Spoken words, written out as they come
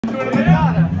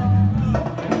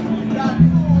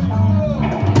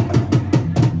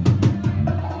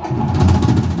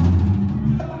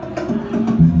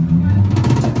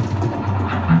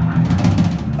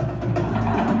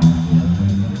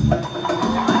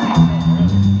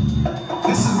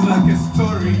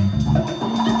story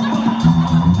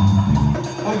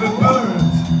of a bird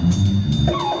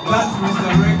that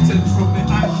resurrected from the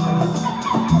ashes.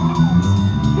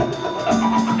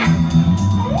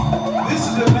 This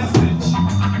is the message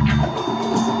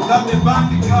that the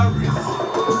band carries.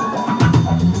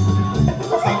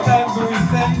 Sometimes we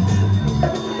send,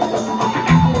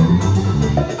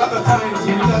 other times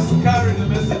we just carry the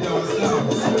message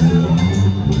ourselves.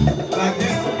 Like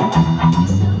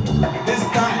this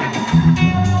time,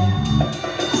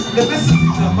 the message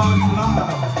is about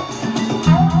love,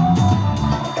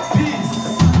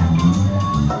 peace,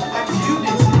 and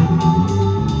unity.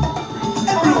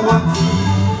 Everyone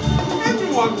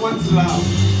wants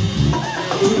love.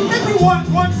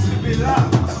 Everyone wants to be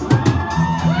loved.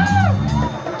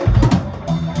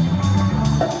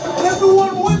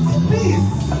 Everyone wants peace.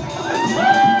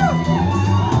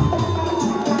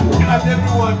 And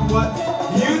everyone wants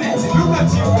unity. Look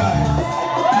at you guys.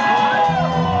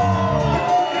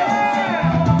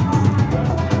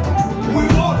 We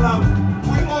all love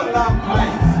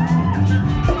life.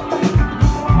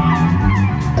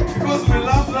 Because we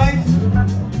love life,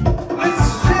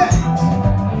 let's share it.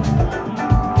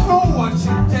 No one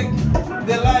should take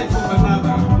the life of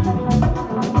another.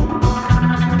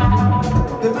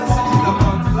 The message is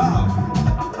about love.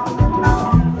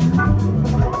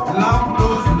 Love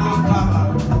knows no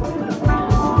color.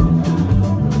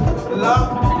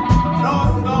 Love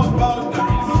knows no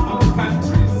boundaries of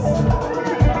countries.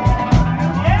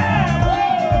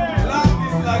 Love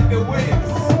is like the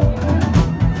waves.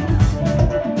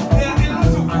 There are a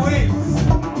lot of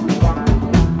waves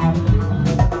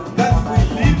that we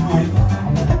live with.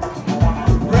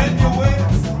 Radio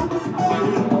waves,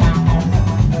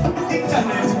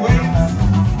 internet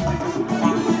waves,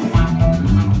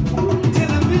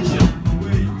 television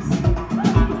waves,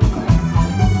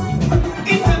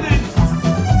 internet,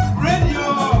 radio,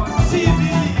 TV,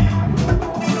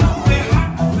 the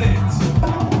handset.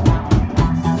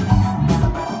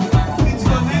 It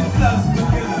connects us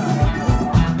together.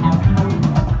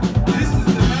 This is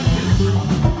the message.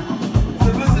 It's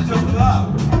the message of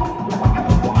love.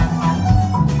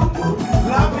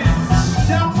 Love is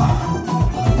sharper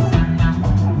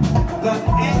than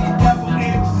any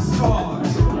double-edged sword.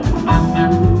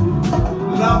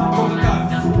 Love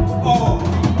conquers all.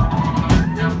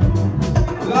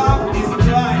 Love is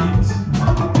blind.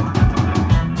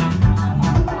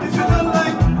 If you don't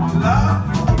like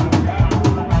love,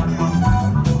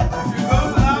 if you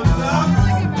don't love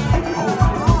love,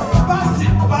 pass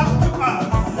it back to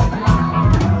us.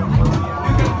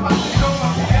 You can pass it over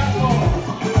to Yaakov.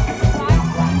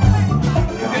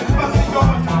 You can pass it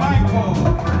over to Michael.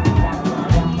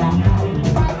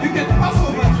 You can pass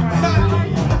over to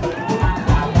Charlie.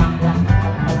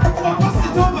 Or pass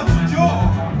it over to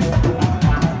Joe.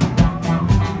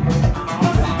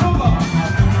 Pass it over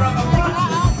to Brother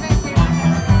Francis.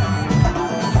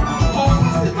 Or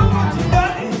pass it over to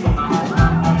Danny.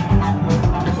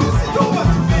 Pass it over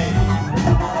to me.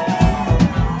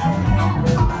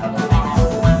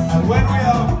 When we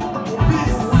have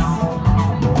peace,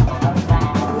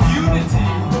 unity,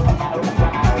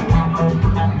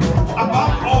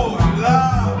 above all,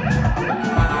 love,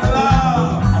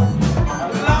 love,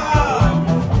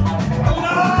 love,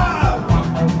 love,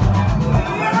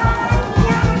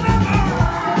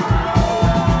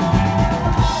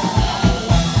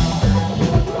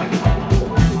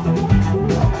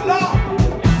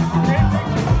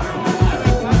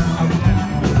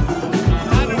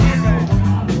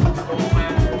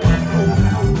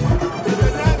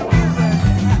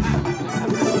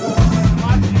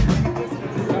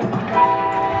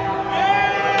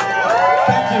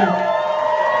 Thank you.